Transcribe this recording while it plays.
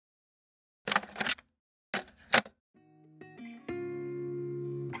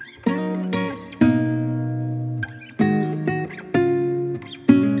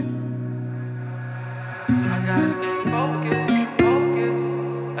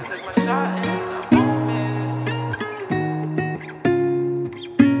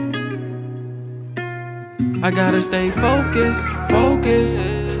I gotta stay focused, focused.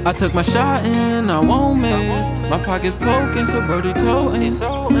 I took my shot and I won't miss. My pocket's poking, so Brody toting.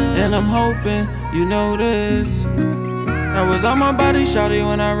 And I'm hoping you know this. I was on my body, shawty,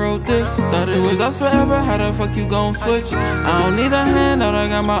 when I wrote this. Thought it was us forever, how the fuck you gon' switch? I don't need a handout, I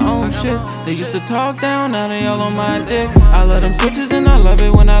got my own shit. They used to talk down, now they all on my dick. I love them switches and I love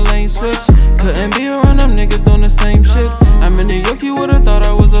it when I lane switch. Couldn't be around them niggas doing the same shit. I'm in New York, you would've thought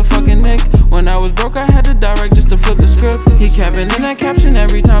I was a fucking Nick. When I was broke, I had to direct just to flip the script. He capping in that caption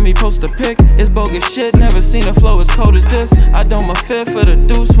every time he post a pic. It's bogus shit, never seen a flow as cold as this. I don't my fit for the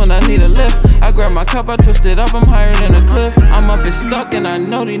deuce when I need a lift. I grab my cup, I twist it up, I'm higher than a cliff. I'm up and stuck and I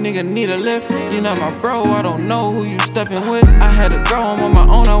know these niggas need a lift. You're not my bro, I don't know who you stepping with. I had to grow, I'm on my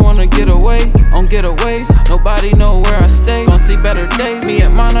own, I wanna get away. On getaways, nobody know where I stay. Gon' see better days, me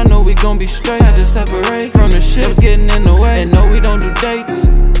and mine, I know we gon' be straight. I just separate from the shit, was getting in the way. And no, we don't do dates.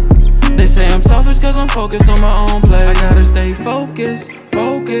 They say I'm selfish cause I'm focused on my own play. I gotta stay focused,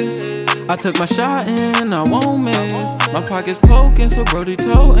 focused. I took my shot and I won't miss. My pocket's poking, so Brody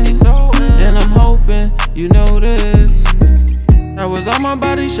toting. And I'm hoping you know this. I was on my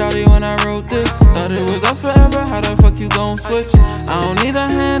body, shawty, when I wrote this. Thought it was us forever, how the fuck you gon' switch? I don't need a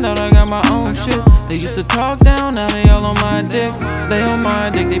handout, I got my own shit. They used to talk down, now they all on my dick. They on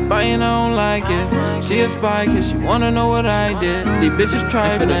my dick, they biting, I don't like it. She a spy cause she wanna know what I did. These bitches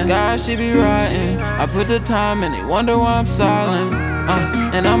trifling, for the guys she be riding. I put the time and they wonder why I'm silent.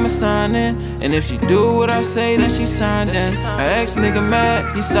 And I'ma sign in. And if she do what I say, then she signed in. Her ex nigga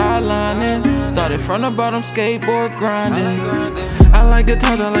mad, he sidelining. Started from the bottom, skateboard grinding. I like good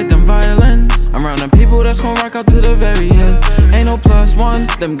times, I like them violins. I'm around them people that's gon' rock out to the very end. Ain't no plus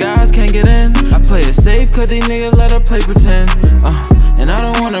ones, them guys can't get in. I play it safe cause these niggas let her play pretend. And I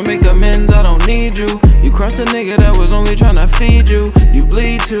don't wanna make amends, I don't need you. You crossed a nigga that was only tryna feed you. You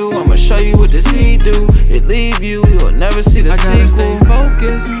bleed too, I'ma show you what this heat do. It leave you, you'll never see the sequel. I gotta stay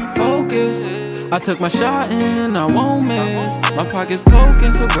focused, focused. I took my shot and I won't miss. My pocket's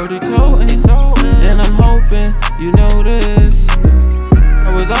poking, so Brody toting. And I'm hoping you know this.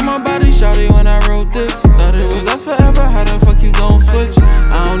 I was on my body, shawty, when I wrote this. Thought it was us forever, how the fuck you gon' switch?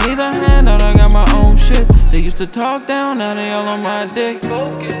 I don't need a handout, I got my own shit. They used to talk down, now they all on my dick.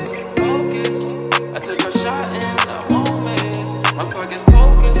 Focus, focus. I took my shot and I won't miss. My pocket's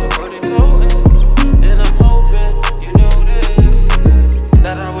poking, so Brody